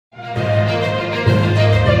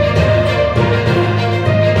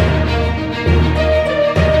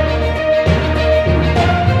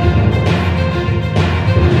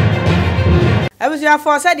Abuja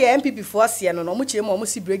for said the NPP for see no mo chire mo mo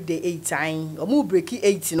si break the 8 time. Omo break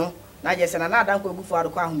 8 no. Na je se na na dan ko gu for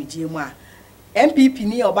adko ahomegye mu a. NPP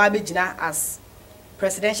ni oba begina as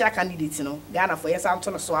presidential candidate no. Ghana for yes am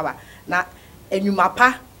to no so aba. Na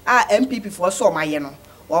enwumapa a NPP for so maye no.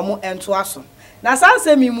 Omo ento aso. Na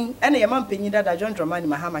sanse mi mu ene ye mampanyi dada John Dramani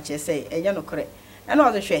Mahama che say enye no kore. Ene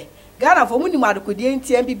o de hwe Ghana for muni madukodi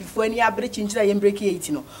enti NPP for ani abre chinchira ye break 8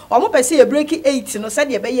 no. Omo pese ye break 8 no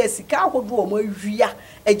said ye be ye sika ahodo omo awia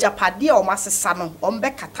ejapade a omo asesa no. Omo be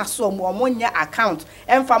kata so omo nya account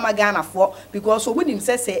emfama Ghana for because Obinim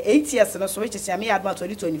say 8 years no so which is yame adma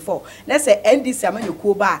 2024. Na say NDC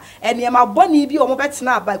amanyokuo ba ene ma boni bi omo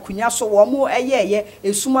betena aba kunya so omo eye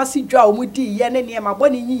esuma si dwa omo di ye ne ma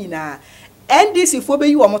boni nyina. NDC for be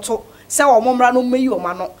you omo to se omo mra no meyi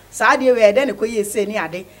omo no saa de we de ne koye se ni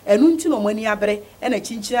ade enu nti no mani abre e na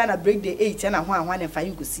chinchira na break the 8 na ho ahwa ne fa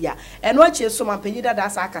yinkosi a enu achi so mampanyi dada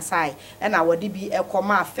asa akasai e na wode bi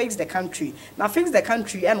ekoma fix the country na fix the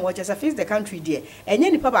country and what just fix the country there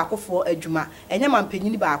enye nipa ba akofo adwuma enye mampanyi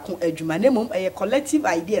ni ba ako adwuma na mum collective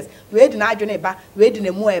ideas we de na adwene ba we de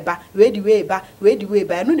na mu eba we de we eba we de we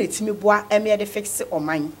eba enu na timi boa e me de fix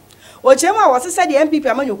oman Ochema wase said the NPP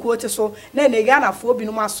amanyokuo te so na Ghana for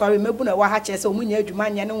Obinim asori mebu na wa ha che se omunya adwuma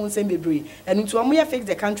nya ne wonsem bebre enu to omuya fix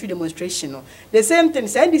the country demonstration no the same thing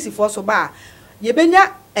say NDC for so ba ye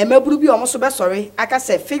benya emaburu bi omo so be sorry aka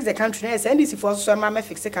say fix the country na say NDC for so ma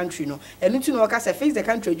fix the country no enu to no aka say fix the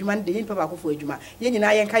country adwuma na de yin papa akofo adwuma ye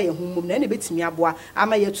nyina ye nka ye hummum na betimi aboa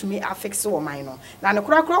ama ye tumi afix wo man no na ne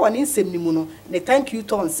kura woni nsem ni mu no ne thank you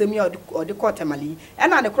to nsem ya odi kotemali e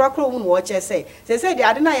na ne kura wo no wo che say de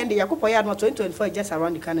ade na ye de yakopo ya no 2024 just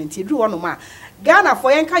around the country nti dru wono ma Ghana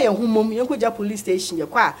for ye nka ye hummum ye nkoja police station ye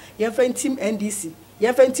kwa ye fa team NDC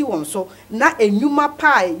ye fenti won so na enwuma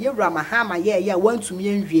pai ye wura Mahama ye wantumi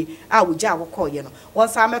enwie a wogya akokọ ye no won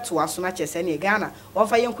sa meto aso na chese ne Ghana won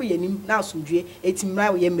fa yenko yenim na asomdwe etimra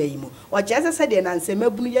ye mayimu o chese se de na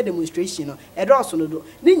nsemabunu ye demonstration no e do so no do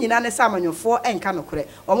ni nyina ne sa amanyofo enka nokore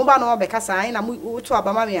omo ba no obeka san na wuto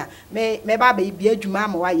abama me ba ba bi adwuma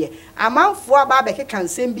ma waye amanfo aba be keka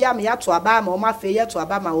nsem bia me yato aba ma o ma fe yato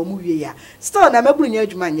aba ma o mu wie ya still na mabunu nya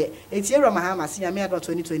adwuma nye etie wura Mahama si nya me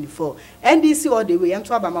 2024 NDC all the way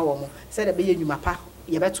yento abama wo mo se de be ye nwuma pa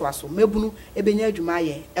ye beto aso mebunu ebenya adwuma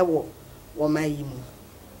ye ewo wo mayimu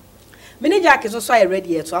mini Jack so I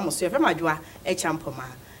ready to amoso fe madwoa e champoma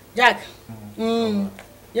Jack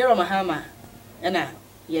ye ro Mahama na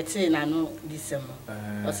ye te na no December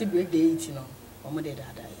o si break the 8 no o mo de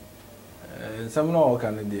dada some no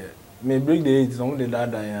kan de me break the 8 so mo de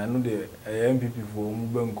dada ya no de MPP for mo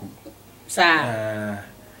banku sa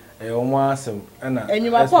omo asem na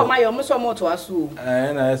enwuma po ma yo mo so mo to aso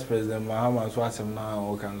na president Mahama so asem na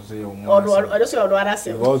o kan so ye omo odo so odo ara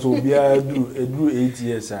se because obi do 8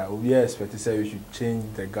 years obi expect say we should change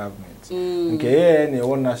the government nke na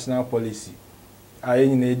one national policy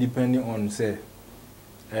ayi na depending on say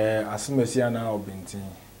asimesi na obintin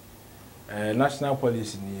national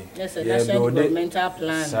policy ni yes a national developmental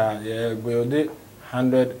plan yeah build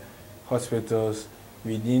 100 hospitals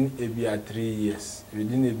within a 3 years,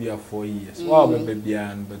 within a 4 years. Wow, baby,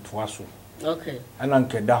 and but wasu. Okay. And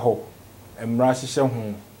Uncle Daho, and Rashisha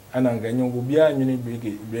home, and Uncle will be a break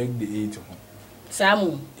the 8 home.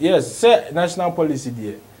 Samu. Yes, say national policy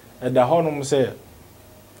dear. At the honum say,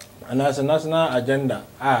 and as a national agenda,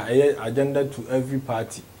 agenda to every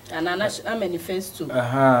party. And a national manifesto.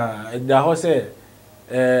 The house say,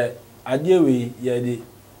 Adewe,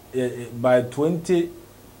 by 2030,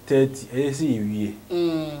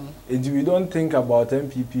 we don't think about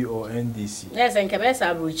NPP or NDC. Yes, and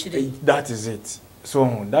Kabesa that is it.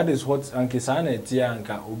 So that is what Ankesana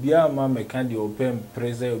Tianka, Ubia Mamma Candy open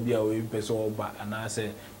present Ubia we pesoba and I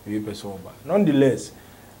say we pesoba. Nonetheless,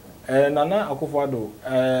 Nana Akufado,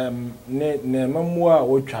 ne Mamua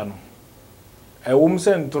or channel. A woman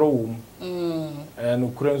sent through and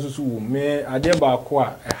Ukuransu me Adeba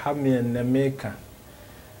Qua, a hammy and a maker.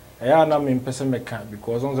 I am in Pessameka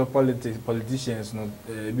because on the politicians no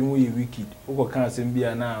be wicked. Oko can't send be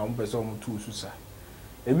now on person two susa.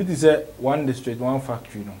 A bit is one district, one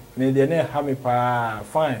factory. No, may they never have me pa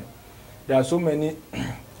fine. There are so many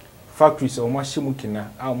factories or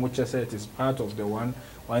machimukina. How much I said it is part of the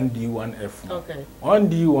 1D1F. No. Okay.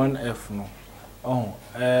 1D1F no. Oh,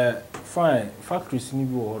 fine. Factories ni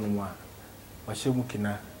bo on one.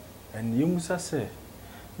 Machimukina, and you must say,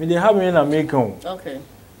 may they have me in America. Okay.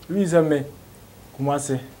 Reason me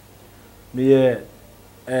kumase me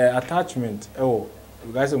attachment you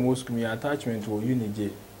guys most me attachment or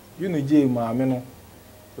unij ma me no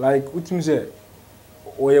like what me say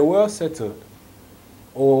or well settled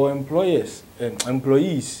or employees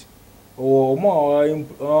o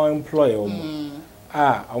mo employer o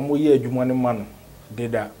omo ye adwuma ne ma no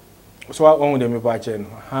deda so won dem ba che no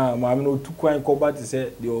ha ma me no tukwan ko ba te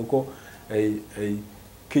se de oko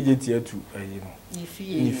KJT atu no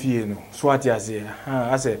ni fie no so ati ase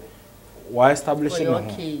ha ase why establish no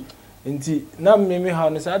okay nti na me ha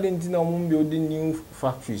no sa de nti na omo build new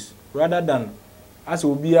factories rather than ase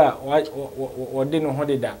obi a o de no ho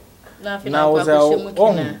deda na was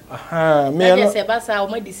me no say basa o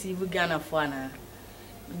ma deceive Ghana for na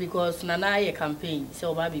because na ye campaign say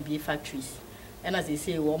o ba be factories and as they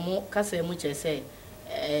say wo mo kasa mu che say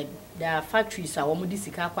there factories a wo mo di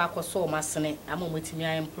sika akwa so ma sene ama mo timi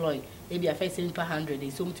employ e be a first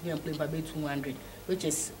 100 so mo timi employ ba 200 which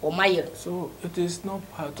is o maye so it is not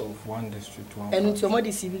part of one district one and to mo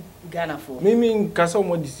deceive Ghana for me kasa o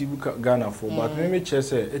mo deceive Ghana for but me che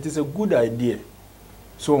say it is a good idea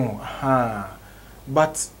so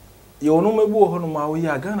but you no mebu ho no ma wo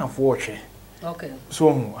ya Ghana for hwe okay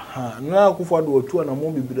so na akufo do otu na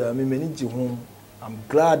mo bibira me mani ji ho I'm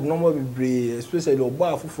glad no more be especially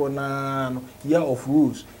oba afufo na no year of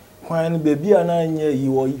rules kwan baby ana anya yi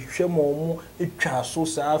wo hwe mo etwa so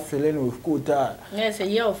sa afele no of quota yes a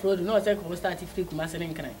year of road no say ko start free kuma se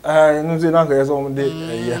nkran no say na ka yeso mo de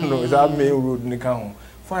no is that main road ni kan ho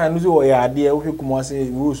fine no say o ya ade wo hwe kuma se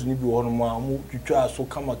rules ni bi wo no mo twitwa so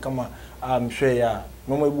kama am hwe ya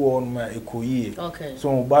no mo bi wo no ma ekoyi okay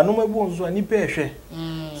so ba no mo bi so ani pe hwe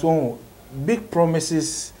so big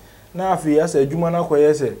promises na afi asa adwuma na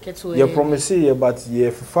koye se ye promise ye but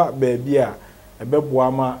ye fa baby a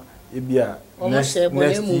ebeboa ma e bia next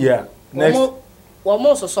year next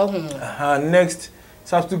wo so ho next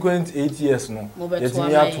subsequent 8 years no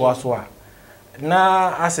yetimi ato so a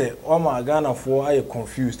na ase o ma Ghana for aye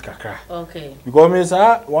confused kakra okay because me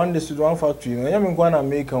say one district one factory no yam nkwa na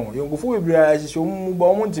make on yongofo we a hihye mu ba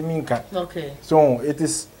o ntimi nka okay so it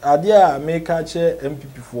is idea make che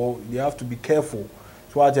MPP for they have to be careful.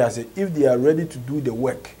 So what I say, if they are ready to do the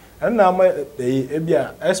work, and now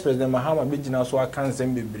Ebia express the Mahama Bijina so I can't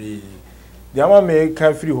send be the ama may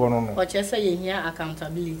can free hono. But you say you hear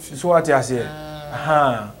accountability. So what I say,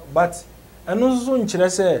 but and also in Chile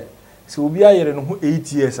say, so be a year and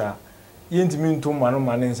 8 years are intimate to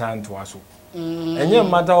man in San to us. And your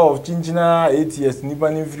matter of Chinchina 8 years,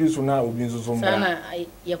 Nippon free sooner will be so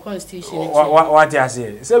your constitution. What I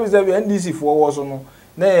say, service NDC for was no.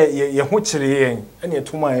 Na ye ho kire yen ene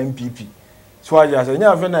etuma NPP so aja say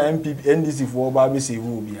nya fe na NPP NDC for ba be save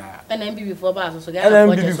bia na NPP for ba so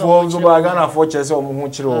Ghana for chese o mo ho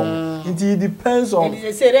kire o it depends on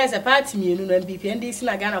they say there's a party mienu na NPP NDC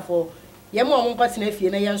na Ghana for ye mo mo party na fie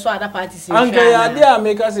na ye so other parties anka ya dey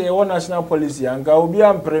America say ye national policy anka obi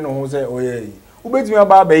ampre no ho say oye ubetimi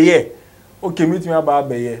aba ba ye okay metimi aba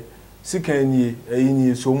ba ye sikanie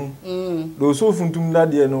eyini som do so funtum da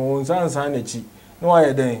de no nsansan na chi no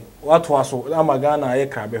aye den watu aso ama Ghana aye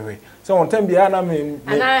krabehwe so on time bia na me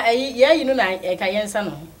ana ye yi no na ka yensa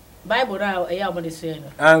no Bible na aye abode so no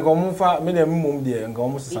an ko mfa me na mmom de nka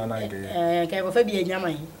omo sesa na nke ka ko fa bia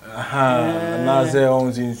nyaman na ze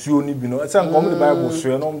on zinsuo ni bi no se nka omo de Bible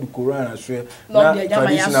so no omo de Quran so na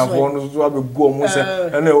traditional for no so abegu omo se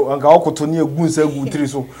ene nka okoto ni egu nsa egu tiri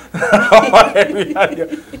so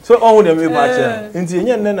so on dem e ba che nti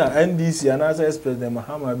enye nne na NDC and as President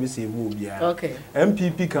Mahama be save obia okay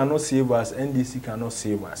MPP cannot save us, NDC cannot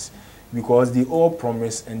save us because they all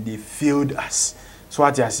promised and they failed us. So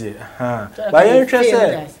what I say, but you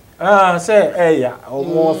say, yeah, or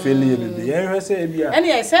more failure, baby. You say, yeah. And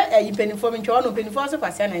I said, you penny for me, no penny for us,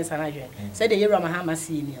 Passan and Sanaja. Said the year Mahama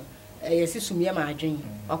senior. Yes, Sumia margin,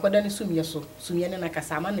 or Kodani Sumia so, Sumian and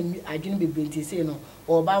Kasama, and I didn't be Brinty say no,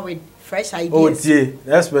 or about with fresh ideas. Oh, dear,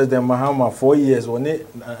 that's President Mahama 4 years on it,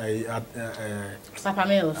 Papa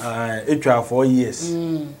Mills. It 4 years,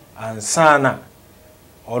 and Sana,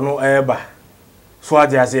 or no Eba. So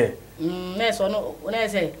what I say. Yes, or no, when I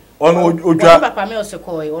say, on Papa Mills, a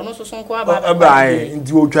coy, or no so some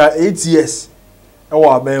into 8 years.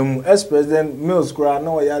 Oh, Ben, as President Mills, Grant,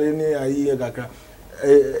 no, Yarini, I hear Gaka. So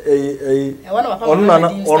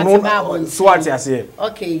what I say.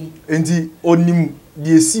 Okay. And the only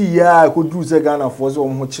the see ya could do the Ghana for so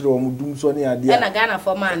much room, do so near the Ghana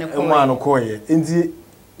for man, a man of coy. And the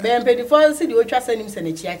Ben Petty for city, you trust him, send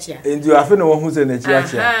a chia. And you have no one who's in a chia.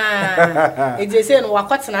 It is saying, what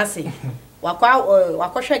can I say?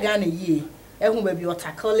 Wakosha Ghana ye, and who may be your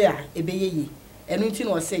tackler, a bay, and Untin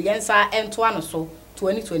was say, yes, I am 2 or so,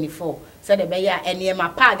 2024, said the Bayer, and near my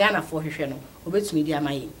pa Ghana for his channel, obey me, dear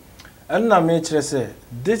my. And I may say,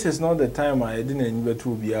 this is not the time I didn't even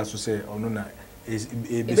to be asked to say, or no, is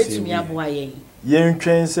a bit me up. Why, young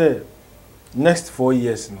train say, next 4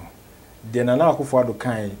 years, no. de na akufado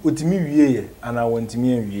kan otimi wie ana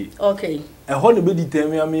wontimi anwie okay e ho ne be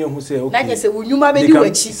determine am ye hu say okay na ke se wunyuma be di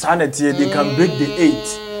wachi sanity they can break the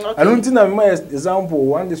 8 I don't think na my example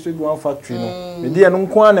one district one factory no me dey no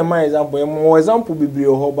nko an my example mo example bibiri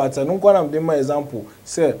ho but no nko na me my example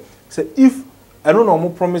say if I don't know mo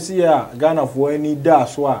promise ya Ghana for any da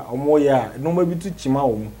so a omo ya no ma bi tu chima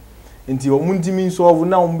wo nti omo ntimi solve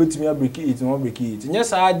na omo betimi break it no break it nya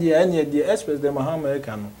sa de anya de express dem Mahama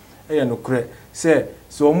America no e no kre say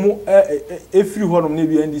so omo efiri ho no na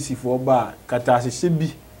bi NDC for ba kata ahye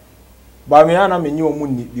bi ba me ana me nyi omo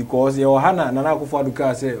ni because ye ohana na akufado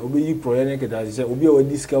ka say obeyi proye ne kata say obi a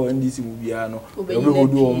wadi sika wa NDC mu bia no obi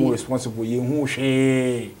hodu omo responsible ye hu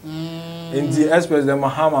hwe nti express dem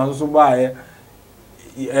Mahama so ba ye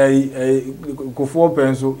Kofi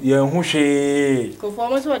penso ye hu hwe Kofi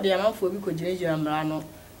mo so de amanfo bi ko ginejira mra no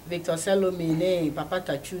Victor Salome ne Papa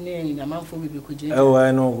Tachu ne amanfo bi ko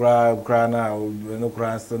ginejira no gra na no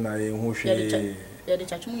gra sto na ye hu hwe ya de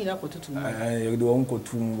chachu mu ina ko tutu mu ye de won ko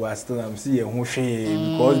tum wa sto na msi ye hu hwe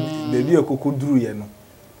because baby ekokoduru ye no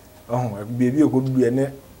baby ekokoduru ye ne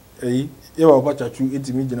ye wa Papa Tachu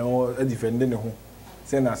etimi gina o defend ne ho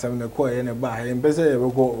say na asem na ko ye ne ba he mpese ye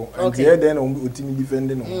beko nti e den na otimi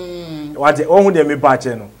defend no wate ohun de me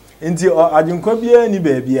patche no nti ajinkwa bia ni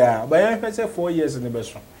ba bia ba ye hwese 4 years ne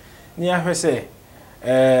beso ni ahwese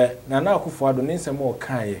na akufado ne nsem o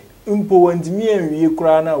kan ye mpo wantimi anwie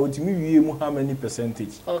kura na otimi wie mu how many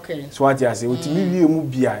percentage okay so wate ase otimi wie mu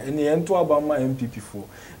bia ene ye nto aba ma NPP fo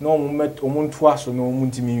na omo nto aso na omo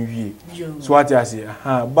ntimi wie so wate ase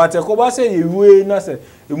but ekoba say ye wie na say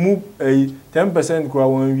emu 10% kura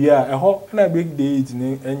won wie a eho na break the 8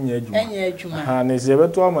 ne enya adwuma na se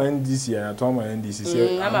beto ama NDC ya to ama NDC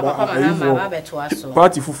se ama papa Mahama beto aso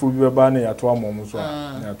party fufu bi ba na ya to ama mo so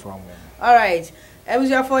ya to ama all right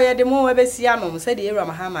ebuja for ye de mo we besi anom se de Ewura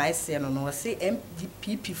Mahama ese no no se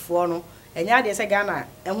MPP for no enya de se Ghana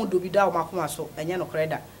ehu dobi da o makoma so enya no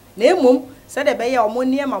kreda na emom se de be ye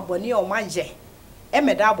omoni ma boni o maje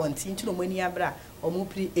emeda abonti nti no mani abra omo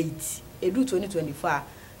pri 8 edu 2024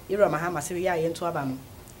 Ewura Mahama se ya ye nto aba no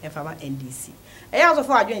efama NDC eya so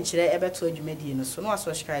for adwen kire ebeto adwumadi no so no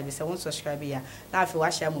subscribe se won subscribe ya na afi wa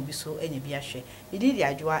hia mo bi so enya bi ahwe idi di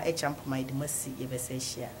adwoa e champ my de masi ye be se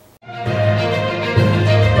hia